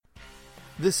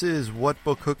This is What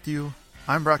Book Hooked You?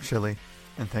 I'm Brock Shilley,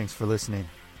 and thanks for listening.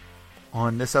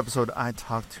 On this episode, I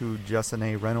talked to Justin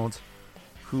A. Reynolds,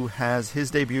 who has his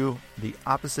debut, The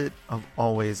Opposite of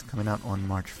Always, coming out on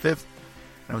March 5th.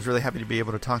 And I was really happy to be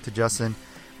able to talk to Justin.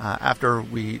 After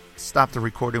we stopped the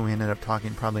recording, we ended up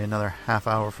talking probably another half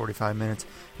hour, 45 minutes.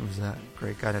 He was a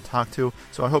great guy to talk to.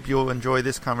 So I hope you'll enjoy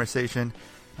this conversation.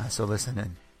 So listen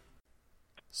in.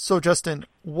 So Justin,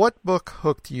 what book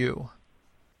hooked you?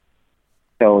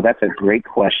 So that's a great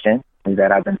question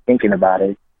that I've been thinking about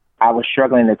it. I was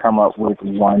struggling to come up with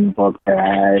one book that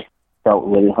I felt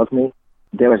really hooked me.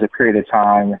 There was a period of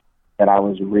time that I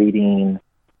was reading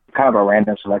kind of a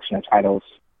random selection of titles.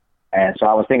 And so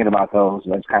I was thinking about those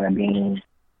as kind of being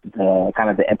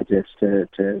the impetus to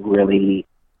really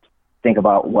think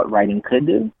about what writing could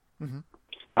do.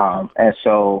 Mm-hmm. And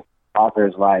so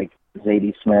authors like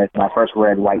Zadie Smith, when I first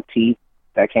read White Teeth,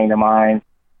 that came to mind.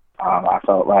 I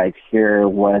felt like here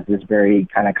was this very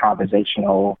kind of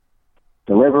conversational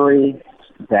delivery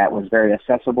that was very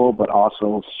accessible, but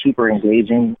also super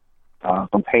engaging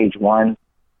from page one.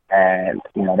 And,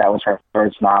 that was her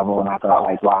first novel. And I thought,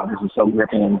 like, wow, this is so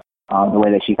gripping, the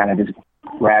way that she kind of just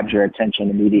grabs your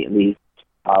attention immediately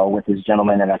with this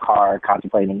gentleman in a car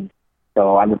contemplating.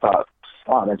 So I just thought,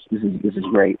 wow, this is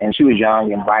great. And she was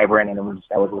young and vibrant, and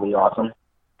that was really awesome.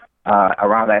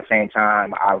 Around that same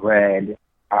time, I read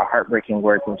Heartbreaking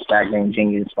Work of Staggering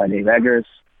Genius by Dave Eggers.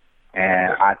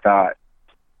 And I thought,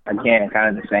 again,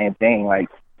 kind of the same thing. Like,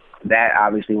 that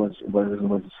obviously was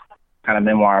kind of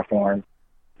memoir form.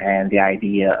 And the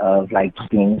idea of, like,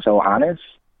 being so honest,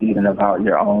 even about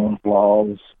your own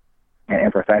flaws and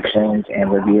imperfections, and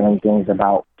revealing things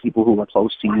about people who were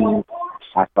close to you.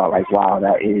 I thought, like, wow,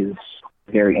 that is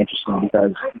very interesting,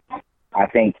 because I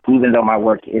think even though my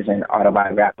work isn't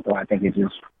autobiographical, I think it's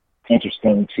just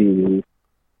interesting to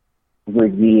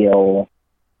reveal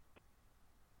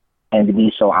and to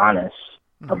be so honest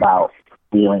about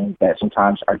feelings that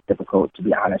sometimes are difficult to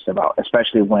be honest about,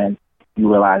 especially when you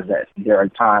realize that there are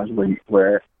times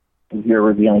where you're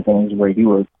revealing things where you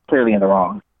were clearly in the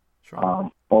wrong, sure.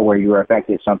 Or where you were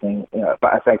affected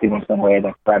in some way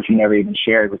that perhaps you never even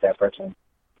shared with that person.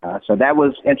 So that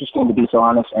was interesting, to be so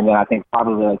honest. And then I think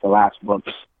probably like the last book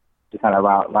to kind of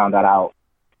round that out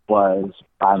was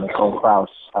by Nicole Krauss,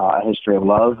 A History of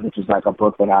Love, which is like a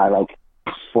book that I like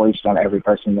foist on every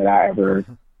person that I ever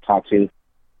talk to,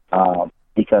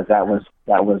 because that was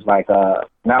like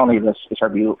not only is her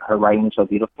writing so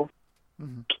beautiful,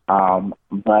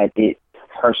 but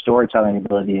her storytelling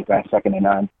ability is like second to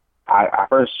none. I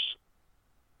first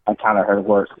encountered her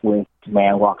work with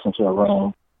Man Walks Into a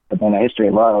Room, but then A History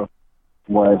of Love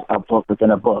was a book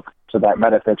within a book. So that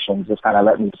metafiction just kind of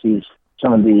let me see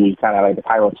some of the kind of like the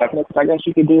pyrotechnics, I guess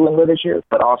you could do in literature,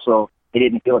 but also it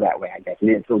didn't feel that way, I guess. It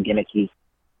didn't feel gimmicky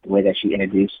the way that she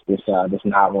introduced this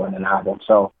novel in the novel.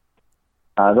 So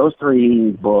those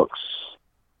three books,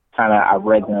 I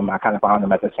read them, I kind of found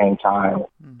them at the same time,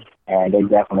 and they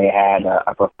definitely had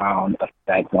a profound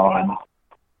effect on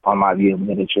my view of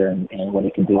literature and what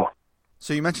it can do.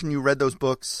 So you mentioned you read those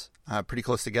books pretty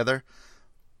close together.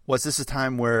 Was this a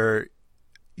time where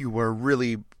you were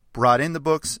really brought in the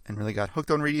books and really got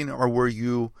hooked on reading, or were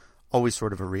you always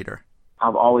sort of a reader?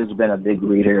 I've always been a big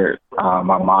reader. My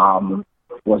mom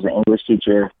was an English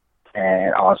teacher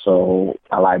and also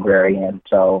a librarian,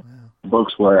 so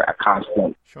books were a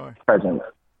constant presence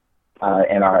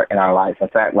in our life. In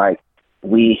fact, like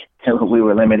we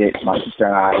were limited, my sister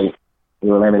and I,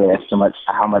 we were limited as to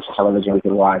how much television we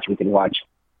could watch. We could watch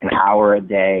an hour a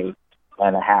day,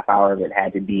 and a half hour of it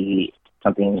had to be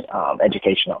something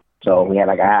educational. So we had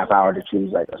like a half hour to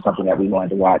choose like something that we wanted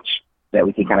to watch that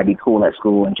we could kind of be cool at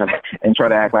school and try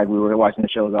to act like we were watching the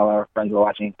shows all our friends were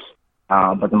watching.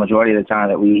 But the majority of the time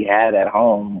that we had at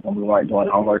home when we weren't doing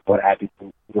homework, what have you,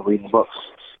 we were reading books.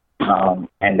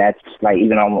 And that's like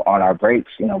even on our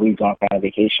breaks, we'd go on kind of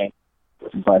vacation.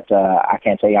 But I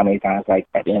can't tell you how many times, like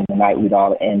at the end of the night, we'd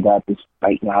all end up just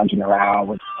like lounging around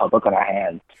with a book in our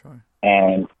hands. Sure.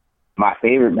 And my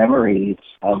favorite memories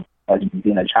of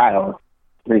being a child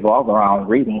revolve around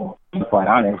reading, to be quite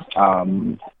honest.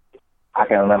 I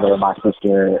can remember my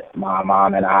sister, my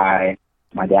mom, and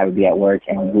my dad would be at work,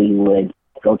 and we would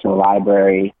go to the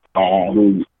library, and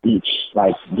we each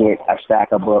like get a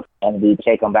stack of books, and we'd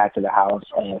take them back to the house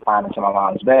and climb into my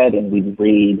mom's bed, and we'd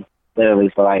read literally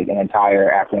for like an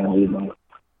entire afternoon, evening.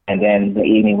 And then the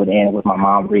evening would end with my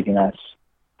mom reading to us.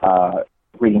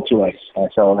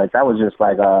 And so like that was just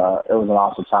like it was an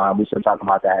awesome time. We still talk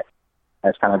about that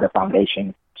as kind of the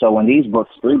foundation. So when these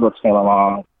three books came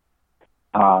along,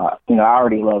 I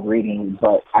already love reading,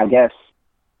 but I guess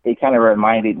it kind of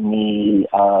reminded me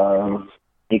of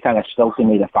it kind of stoked in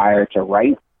me the fire to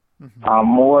write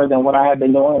more than what I had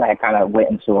been doing. I kind of went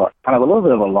into a little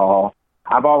bit of a lull.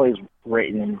 I've always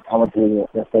written. I went through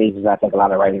the phases I think a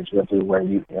lot of writers go through, where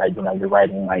you're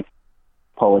writing like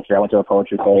poetry. I went to a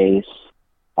poetry phase.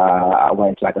 I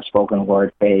went to like a spoken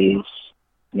word phase.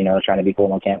 Trying to be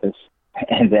cool on campus,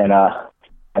 and then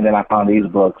I found these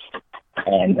books,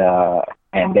 and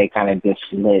they kind of just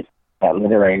lit that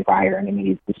literary fire in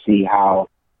me to see how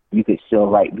you could still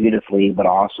write beautifully, but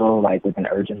also like with an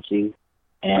urgency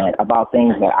and about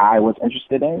things that I was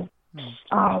interested in.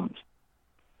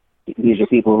 These are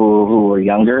people who were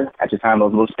younger at the time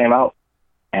those books came out,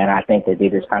 and I think that they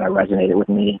just kind of resonated with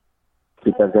me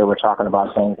because they were talking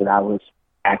about things that I was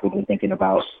actively thinking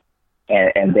about,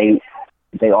 and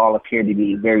they all appeared to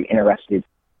be very interested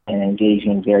and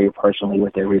engaging very personally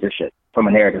with their readership from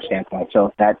a narrative standpoint.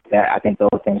 So that I think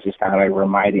those things just kind of like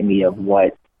reminded me of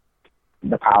what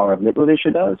the power of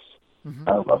literature does,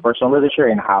 of personal literature,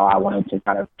 and how I wanted to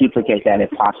kind of duplicate that if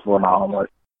possible in my own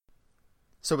work.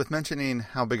 So with mentioning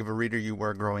how big of a reader you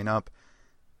were growing up,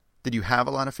 did you have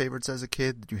a lot of favorites as a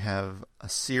kid? Did you have a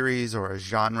series or a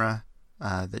genre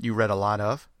that you read a lot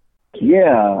of?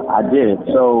 Yeah, I did.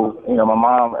 So, my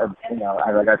mom,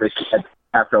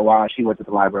 after a while, she went to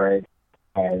the library,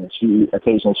 and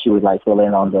occasionally she would like fill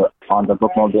in on the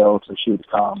bookmobile, so she would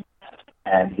come,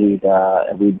 and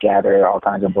we'd gather all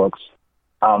kinds of books.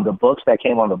 The books that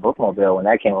came on the bookmobile when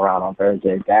that came around on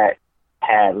Thursday, that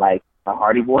had like the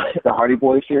Hardy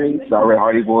Boys series. So I read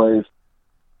Hardy Boys.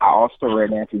 I also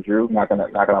read Nancy Drew. Not gonna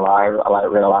lie, I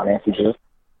read a lot of Nancy Drew.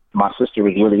 My sister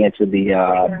was really into the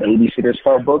Babysitter's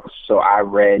Club books, so I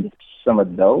read some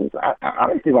of those. I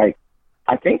honestly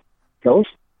I think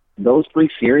those three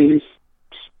series,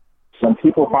 when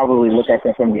people probably look at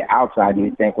them from the outside,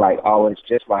 you think like, oh, it's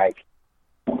just like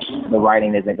the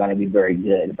writing isn't going to be very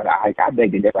good. But I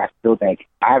beg to differ. I still think,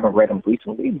 I haven't read them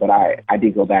recently, but I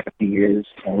did go back a few years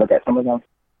and look at some of them,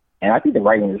 and I think the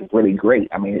writing is really great.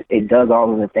 I mean, it does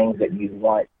all of the things that you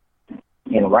want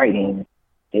in writing.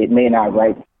 It may not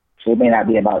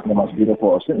be about the most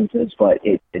beautiful of sentences, but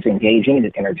it's engaging,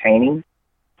 it's entertaining,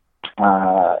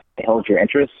 it holds your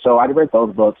interest. So I read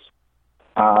those books.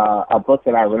 A book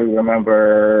that I really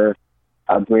remember,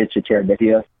 A Bridge to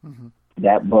Terabithia.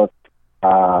 That book,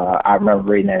 I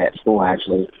remember reading it at school,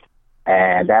 actually,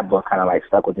 and that book kind of like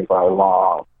stuck with me for a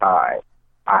long time.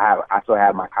 I still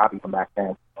have my copy from back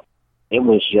then. It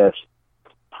was just,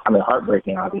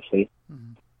 heartbreaking, obviously.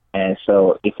 And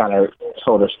so it kind of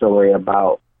told a story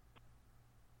about,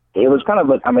 it was kind of,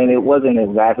 it wasn't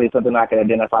exactly something I could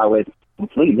identify with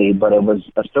completely, but it was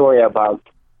a story about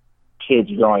kids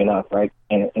growing up, right?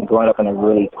 And growing up in a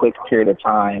really quick period of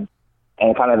time,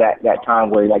 and kind of that time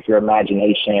where like your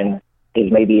imagination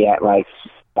is maybe at like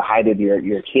the height of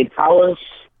your kid powers,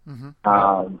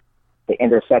 the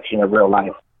intersection of real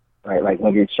life, right? Like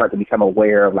when you start to become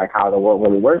aware of like how the world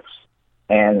really works,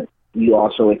 and you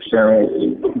also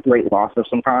experience great loss of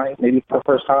some kind, maybe for the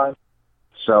first time.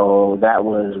 So that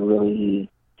was really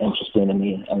interesting to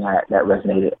me, and that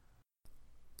resonated.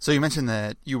 So you mentioned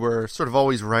that you were sort of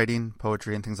always writing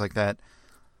poetry and things like that.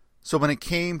 So when it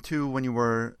came to when you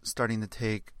were starting to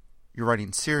take your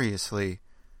writing seriously,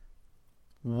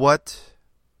 what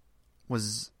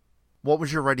was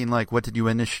your writing like? What did you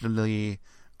initially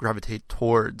gravitate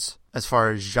towards as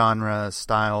far as genre,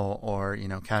 style, or,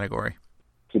 category?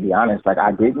 To be honest,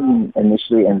 I didn't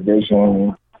initially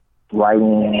envision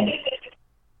writing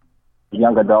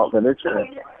young adult literature.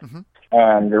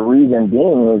 And the reason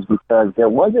being is because there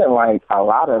wasn't like a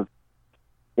lot of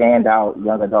standout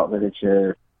young adult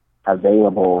literature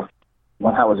available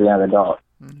when I was a young adult.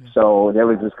 So there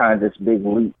was this kind of this big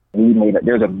leap.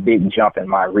 There's a big jump in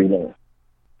my reading.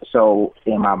 So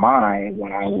in my mind,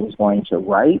 when I was going to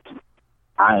write,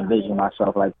 I envisioned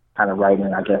myself like kind of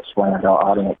writing, I guess, for an adult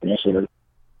audience initially.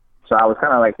 So I was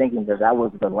kind of like thinking that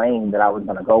was the lane that I was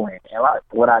going to go in. And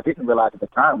what I didn't realize at the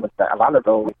time was that a lot of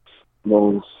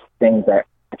those things that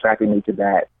attracted me to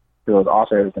those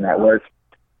authors and that work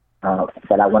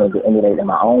that I wanted to emulate in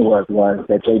my own work was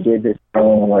that they did this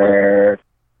thing where,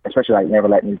 especially like Never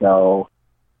Let Me Go,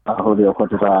 Julio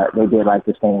Cortázar, they did like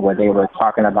this thing where they were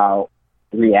talking about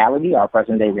reality, our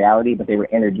present day reality, but they were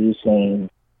introducing,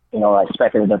 like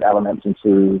speculative elements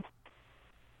into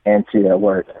their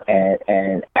work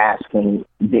and asking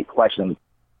big questions,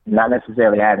 not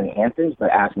necessarily having answers, but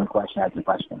asking question after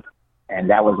question. And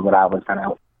that was what I was kind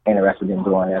of interested in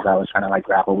doing as I was trying to like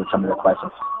grapple with some of the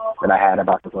questions that I had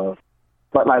about the world.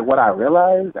 But like what I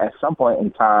realized at some point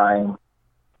in time,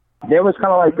 there was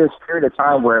kind of like this period of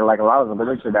time where like a lot of the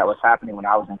literature that was happening when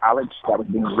I was in college that was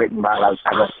being written by like,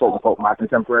 I guess, quote unquote, my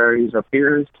contemporaries or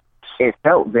peers, it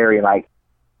felt very like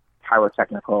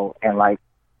pyrotechnical and like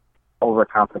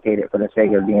overcomplicated for the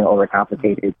sake of being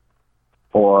overcomplicated,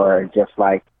 or just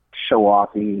like show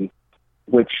offy,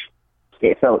 which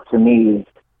it felt to me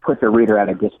put the reader at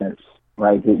a distance,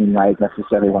 right? Didn't like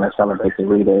necessarily want to celebrate the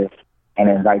reader and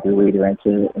invite the reader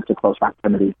into close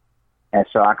proximity. And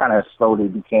so I kind of slowly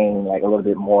became like a little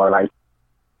bit more like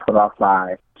put off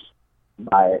by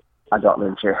adult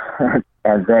literature.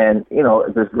 And then, you know,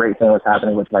 this great thing was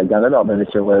happening with like young adult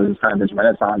literature, where it was kind of this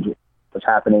renaissance was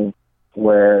happening,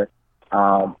 where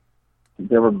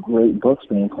there were great books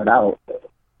being put out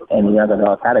in the young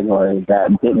adult category that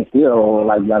didn't feel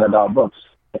like young adult books,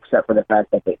 except for the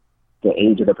fact that the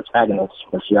age of the protagonist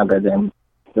was younger than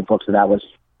the books that I was,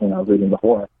 you know, reading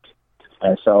before.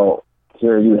 And so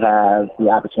here you have the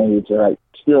opportunity to like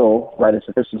still write a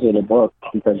sophisticated book,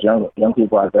 because young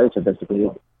people are very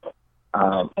sophisticated,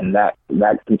 and that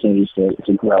continues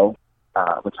to grow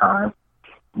with time,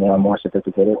 more and more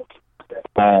sophisticated.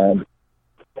 And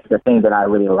the thing that I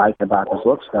really liked about the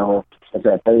books, though, is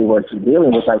that they were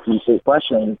dealing with like these big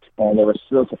questions, and they were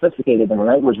still sophisticated, and the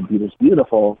language was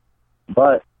beautiful,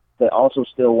 but they also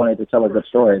still wanted to tell a good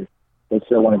story. They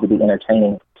still wanted to be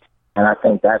entertaining. And I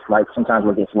think that's like sometimes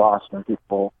what gets lost when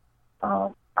people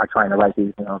are trying to write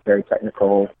these, you know, very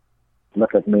technical,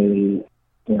 look at me,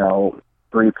 you know,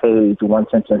 3-page,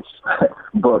 1-sentence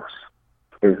books,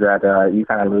 is that you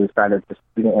kind of lose sight of just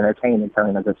being entertained and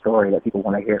telling a good story that people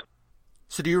want to hear.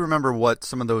 So do you remember what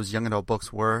some of those young adult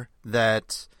books were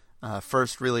that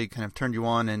first really kind of turned you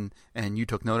on and you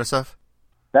took notice of?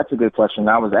 That's a good question.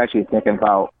 I was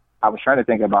trying to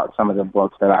think about some of the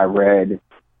books that I read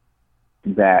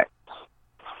that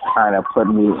kind of put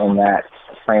me in that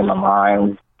frame of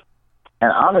mind.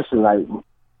 And honestly, like,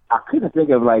 I couldn't think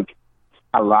of like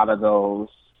a lot of those.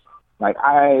 Like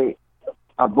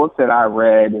a book that I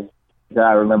read that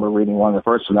I remember reading, one of the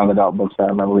first young adult books that I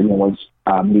remember reading was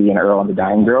Me and Earl and the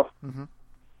Dying Girl. Mm-hmm.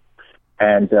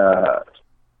 And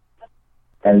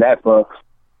that book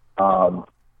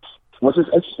was just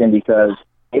interesting because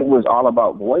it was all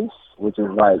about voice, which is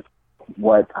like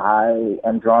what I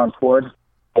am drawn towards.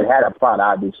 It had a plot,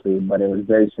 obviously, but it was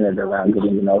very centered around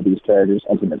getting to know these characters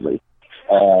intimately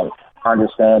and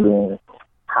understanding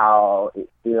how it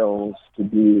feels to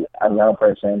be a young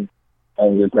person,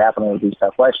 and you're grappling with these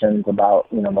tough questions about,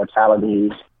 you know, mortality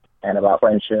and about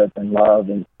friendship and love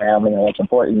and family and what's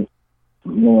important.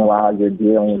 Meanwhile, you're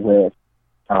dealing with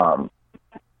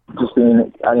just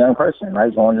being a young person,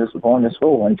 right? Going to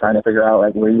school and trying to figure out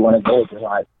like where you want to go with your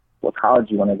life, what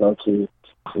college you want to go to,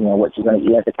 you know, what you're going to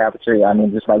eat at the cafeteria. I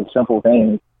mean, just like simple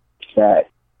things that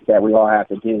we all have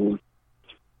to do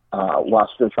while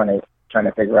still trying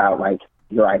to figure out like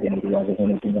your identity as a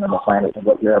human being on the planet and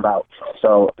what you're about.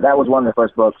 So that was one of the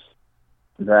first books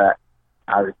that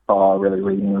I recall really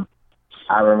reading.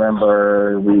 I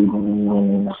remember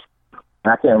reading,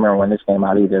 I can't remember when this came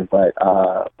out either, but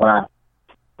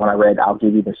when I read I'll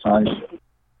Give You the Sun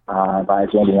by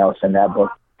Jamie Ellison, that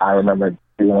book, I remember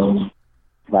feeling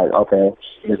like, okay,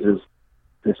 this is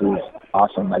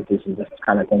awesome. Like, this is the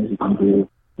kind of things you can do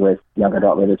with young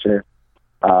adult literature.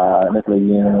 Nicola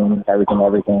Yoon,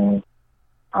 Everything.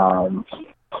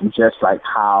 Just like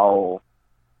how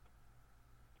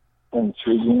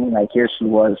intriguing, like here she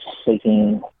was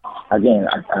taking, again,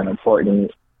 an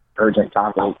important, urgent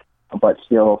topic, but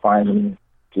still finding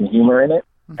the humor in it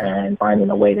and finding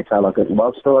a way to tell a good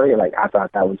love story. Like, I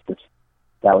thought that was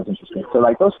interesting. So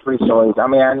like those three stories, I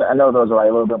mean, I know those are like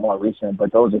a little bit more recent,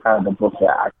 but those are kind of the books that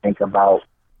I think about.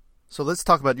 So let's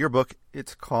talk about your book.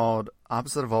 It's called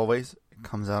Opposite of Always. It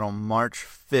comes out on March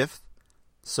 5th.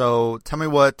 So tell me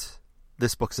what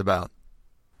this book's about.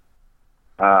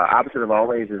 Opposite of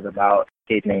Always is about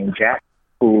a kid named Jack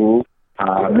who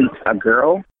meets a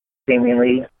girl,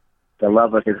 seemingly the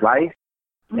love of his life,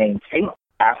 named Kate.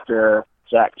 After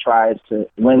Jack tries to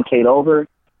win Kate over,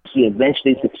 he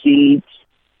eventually succeeds.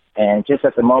 And just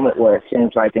at the moment where it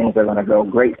seems like things are going to go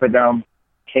great for them,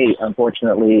 Kate,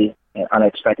 unfortunately and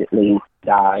unexpectedly,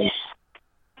 dies.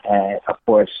 And, of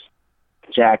course,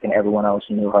 Jack and everyone else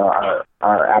who knew her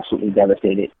are absolutely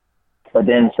devastated. But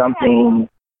then something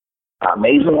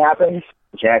amazing happens.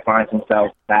 Jack finds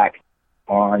himself back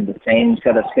on the same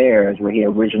set of stairs where he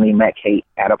originally met Kate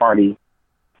at a party,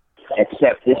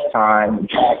 except this time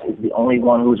Jack is the only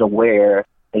one who's aware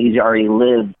that he's already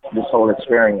lived this whole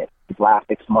experience the last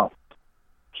 6 months.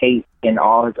 Kate and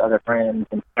all his other friends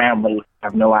and family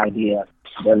have no idea.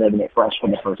 They're living it fresh for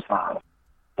the first time.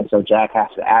 And so Jack has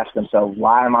to ask himself,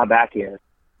 why am I back here?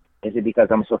 Is it because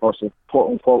I'm supposed to,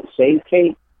 quote-unquote, save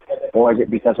Kate? Or is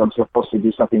it because I'm supposed to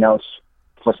do something else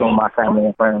for some of my family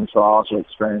and friends who are also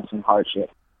experiencing hardship?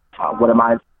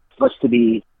 What's to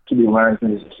be learned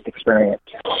from this experience?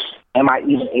 Am I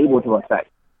even able to affect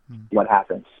what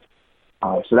happens?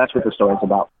 So that's what the story's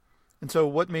about. And so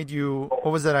what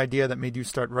was that idea that made you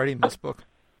start writing this book?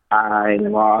 I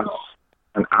lost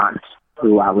an aunt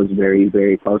who I was very,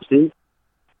 very close to.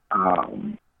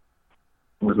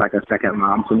 Was like a second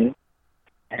mom to me.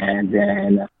 And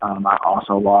then I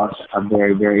also lost a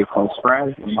very, very close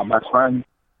friend, my best friend.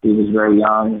 He was very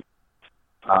young.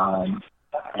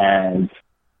 And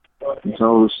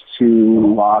those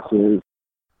two losses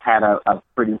had a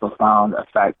pretty profound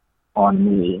effect on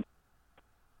me.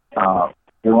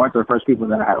 They weren't the first people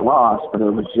that I had lost, but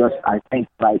it was just, I think,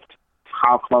 like,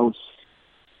 how close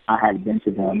I had been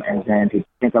to them, and then to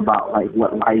think about, like,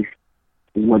 what life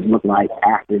would look like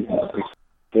after them.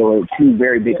 There were two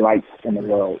very big lights in the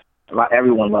world.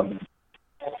 Everyone loved them.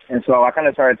 And so I kind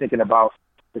of started thinking about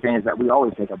the things that we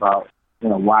always think about. You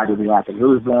know, why did we have to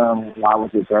lose them? Why was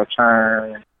it their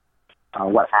turn?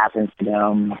 What happens to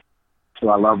them, to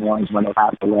our loved ones when they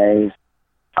pass away?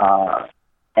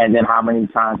 And then how many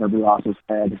times have we also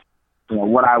said, you know,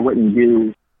 what I wouldn't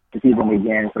do to see them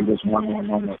again for just one more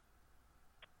moment.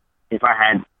 If I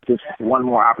had just one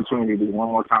more opportunity, one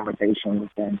more conversation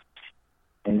with them,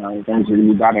 you know, things would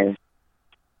be better.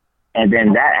 And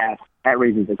then that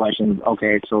raises the question,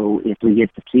 okay, so if we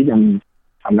get to see them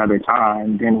another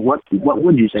time, then what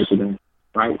would you say to them,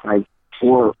 right? Like,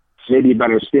 or maybe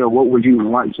better still, what would you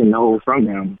want to know from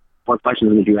them? What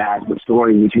questions would you ask? What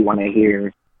story would you want to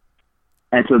hear?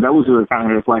 And so those were kind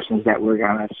of the questions that were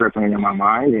kind of circling in my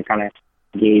mind. It kind of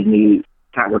gave me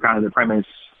kind of the premise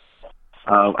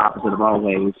of Opposite of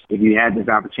Always. If you had this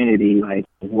opportunity, like,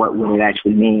 what would it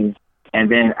actually mean?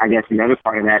 And then I guess the other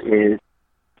part of that is,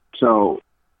 so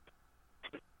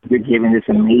you're given this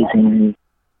amazing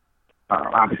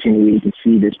opportunity to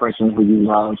see this person who you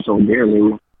love so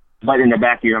dearly, but in the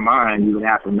back of your mind, you would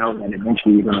have to know that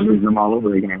eventually you're going to lose them all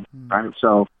over again, right?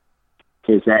 So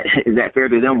is that fair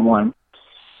to them, one,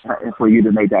 for you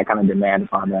to make that kind of demand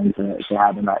upon them to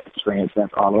have them experience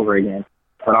that all over again?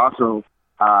 But also,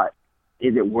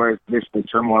 is it worth the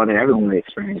turmoil that everyone would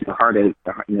experience? The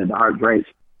heart breaks.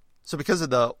 So because of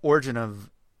the origin of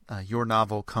your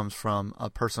novel comes from a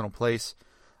personal place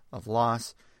of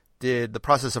loss, did the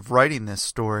process of writing this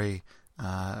story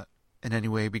in any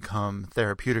way become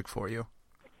therapeutic for you?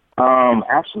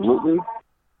 Absolutely.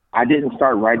 I didn't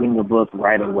start writing the book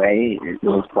right away. It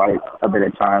was quite a bit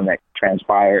of time that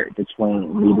transpired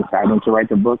between me deciding to write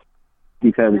the book,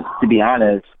 because, to be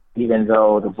honest, even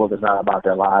though the book is not about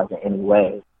their lives in any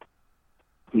way,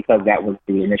 because that was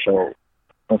the initial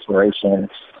inspiration,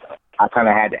 I kind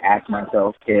of had to ask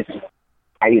myself if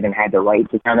I even had the right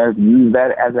to kind of use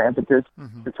that as an impetus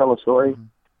to tell a story.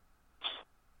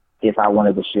 If I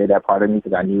wanted to share that part of me,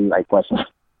 because I knew, like, questions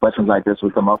like this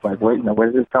would come up, like, where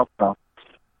does this come from?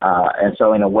 And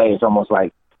so in a way, it's almost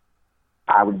like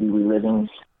I would be reliving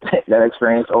that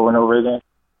experience over and over again.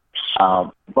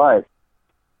 But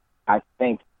I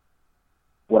think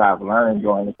what I've learned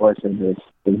during the course of this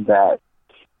is that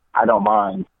I don't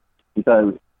mind,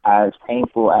 because as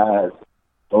painful as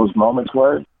those moments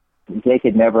were, they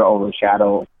could never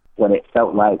overshadow what it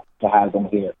felt like to have them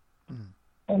here.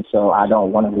 And so I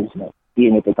don't want to lose them,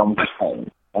 even if it comes with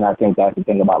pain. And I think that's the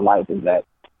thing about life, is that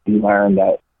you learn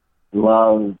that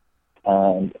love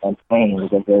and pain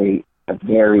is a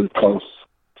very close.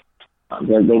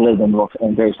 They live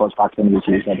in very close proximity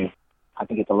to each other. I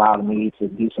think it's allowed me to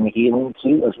do some healing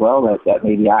too, as well, that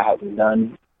maybe I hadn't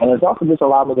done, and it's also just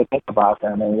allowed me to think about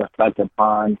them and reflect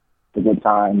upon the good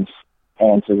times,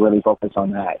 and to really focus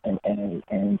on that, and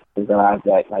to realize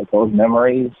that, like, those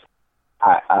memories,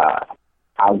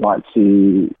 I want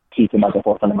to keep them at the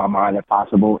forefront of my mind if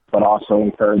possible, but also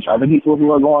encourage other people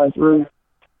who are going through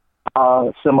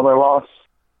similar loss,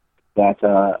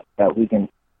 that we can,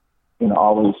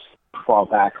 always fall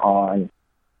back on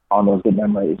those good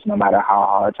memories, no matter how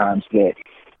hard times get.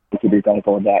 We can be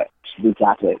thankful that we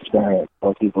got to experience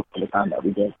those people for the time that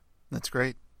we did. That's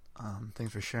great.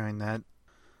 Thanks for sharing that.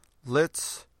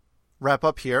 Let's wrap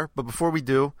up here, but before we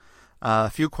do, a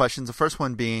few questions. The first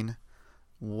one being,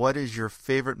 what is your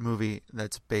favorite movie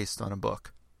that's based on a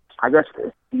book? I guess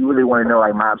if you really want to know,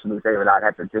 like, my absolute favorite, I'd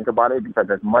have to think about it, because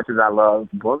as much as I love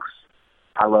books,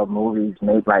 I love movies.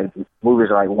 Maybe, like, movies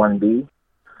are like 1B.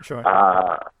 Sure.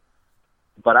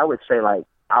 But I would say, like,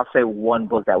 I'll say one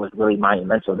book that was really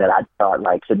monumental that I thought,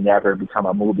 like, could never become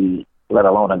a movie, let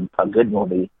alone a good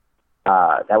movie.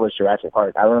 That was Jurassic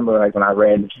Park. I remember, like, when I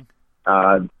read,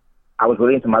 I was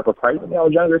really into Michael Crichton when I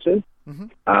was younger too.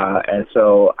 And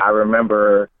so I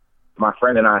remember my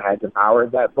friend and I had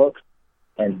devoured that book,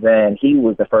 and then he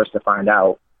was the first to find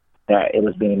out, that it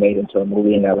was being made into a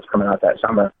movie and that was coming out that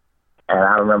summer. And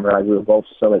I remember like we were both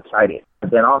so excited.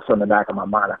 But then also in the back of my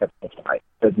mind, I kept thinking like,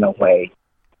 there's no way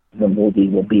the movie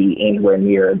will be anywhere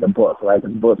near the book. Like the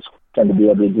books tend to be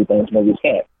able to do things movies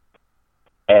can't.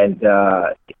 And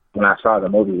when I saw the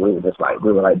movie, we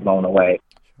were blown away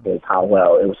with how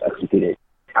well it was executed.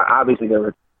 Obviously, there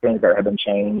were things that had been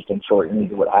changed and shortened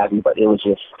and what have you, but it was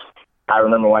just, I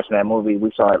remember watching that movie.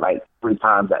 We saw it like 3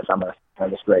 times that summer, and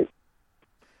it was great.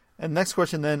 And next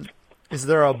question then, is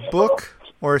there a book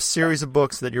or a series of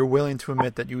books that you're willing to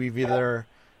admit that you've either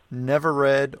never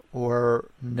read or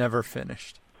never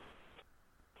finished?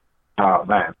 Oh,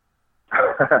 man.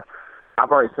 I've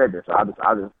already said this. So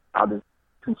I'll just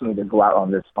continue to go out on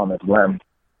this limb,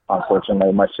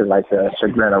 unfortunately, much to like the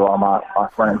chagrin of all my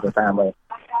friends and family.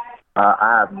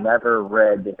 I have never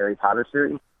read the Harry Potter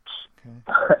series,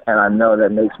 okay. And I know that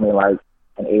makes me like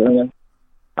an alien.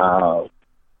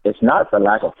 It's not for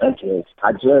lack of interest.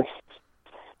 I just,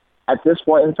 at this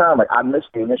point in time, like I missed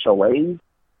the initial wave,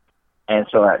 and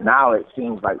so now it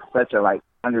seems like such a like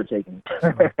undertaking,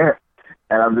 and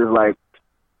I'm just like,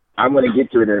 I'm going to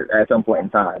get to it at some point in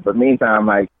time. But meantime,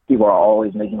 like people are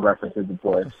always making references to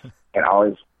books and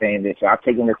always saying this. So I've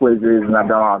taken the quizzes and I've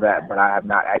done all that, but I have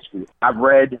not actually. I've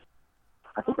read,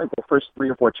 I think, like the first 3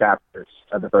 or 4 chapters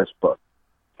of the first book,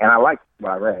 and I liked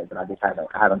what I read, but I just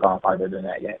haven't gone farther than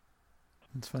that yet.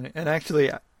 That's funny. And actually,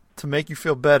 to make you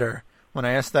feel better, when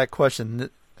I asked that question,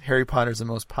 Harry Potter is the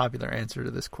most popular answer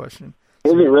to this question.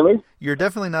 Is it really? You're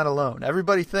definitely not alone.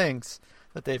 Everybody thinks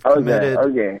that they've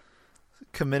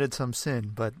committed some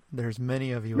sin, but there's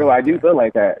many of you. No, I do feel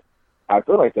like that. I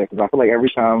feel like that because I feel like every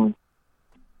time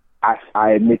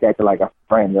I admit that to like a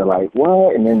friend, they're like,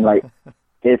 "What?" And then like,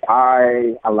 if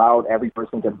I allowed every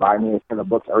person to buy me a set of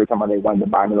books every time they wanted to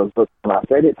buy me those books, when I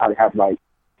said it, I'd have like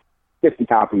 50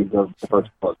 copies of the first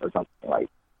book or something. Like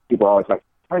people are always like,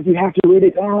 "Oh, you have to read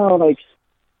it now." Like,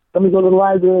 let me go to the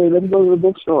library. Let me go to the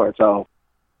bookstore. So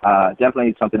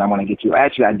definitely something I want to get you.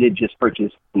 Actually, I did just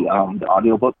purchase the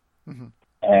audiobook. Mm-hmm.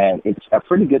 And it's a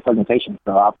pretty good presentation,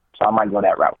 so I might go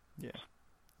that route. Yeah,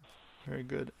 very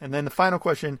good. And then the final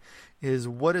question is,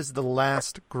 what is the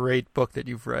last great book that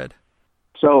you've read?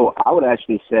 So I would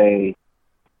actually say,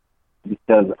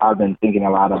 because I've been thinking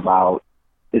a lot about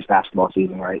this basketball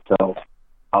season, right? So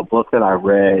a book that I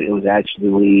read, it was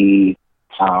actually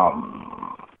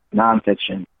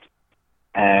nonfiction,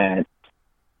 and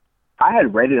I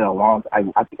had read it I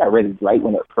think I read it right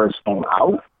when it first came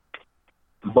out.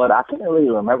 But I couldn't really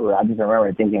remember. I just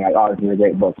remember thinking, like, oh, this is a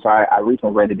great book. So I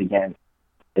recently read it again.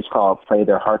 It's called Play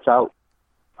Their Hearts Out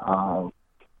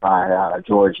by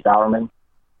George Dowerman.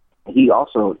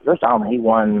 George Dowerman, he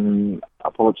won a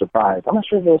Pulitzer Prize. I'm not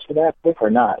sure if it was for that book or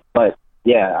not. But,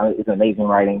 yeah, it's amazing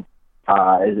writing.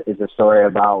 It's a story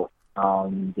about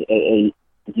the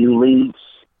AAU leagues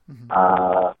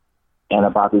and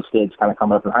about these kids kind of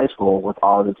coming up in high school with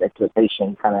all this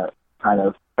expectation kind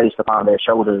of placed upon their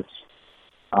shoulders.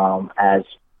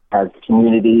 As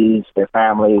communities, their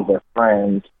families, their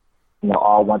friends,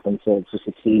 all want them to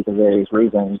succeed for various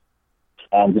reasons,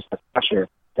 and just the pressure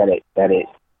that it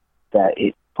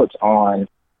puts on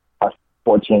a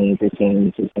 14,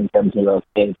 15, 16, 17-year-old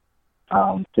kid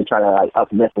to try to like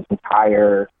uplift this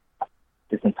entire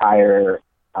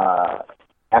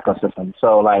ecosystem.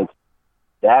 So like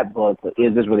that book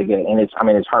is just really good, and it's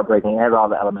heartbreaking. It has all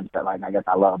the elements that like I guess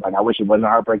I love. Like I wish it wasn't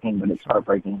heartbreaking, but it's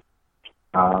heartbreaking.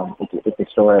 It's a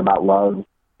story about love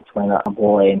between a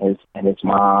boy and his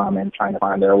mom and trying to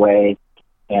find their way,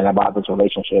 and about this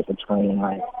relationship between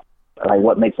like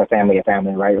what makes a family,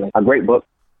 right? Like, a great book,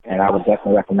 and I would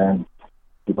definitely recommend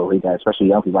people read that, especially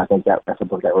young people. I think that's a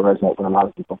book that will resonate with a lot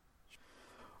of people.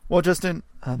 Well, Justin,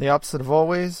 The Opposite of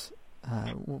Always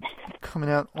will be coming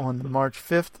out on March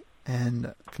 5th,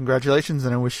 and congratulations,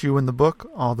 and I wish you and the book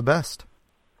all the best.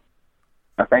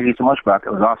 Thank you so much, Brock.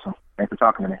 It was awesome. Thanks for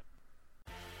talking to me.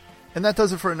 And that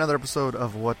does it for another episode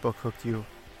of What Book Hooked You.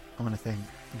 I want to thank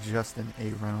Justin A.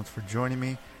 Reynolds for joining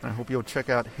me, and I hope you'll check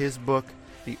out his book,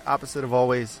 The Opposite of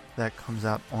Always, that comes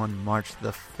out on March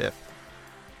the 5th.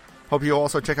 Hope you'll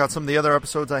also check out some of the other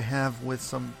episodes I have with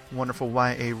some wonderful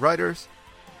YA writers.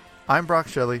 I'm Brock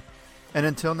Shelley, and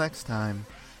until next time,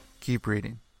 keep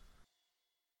reading.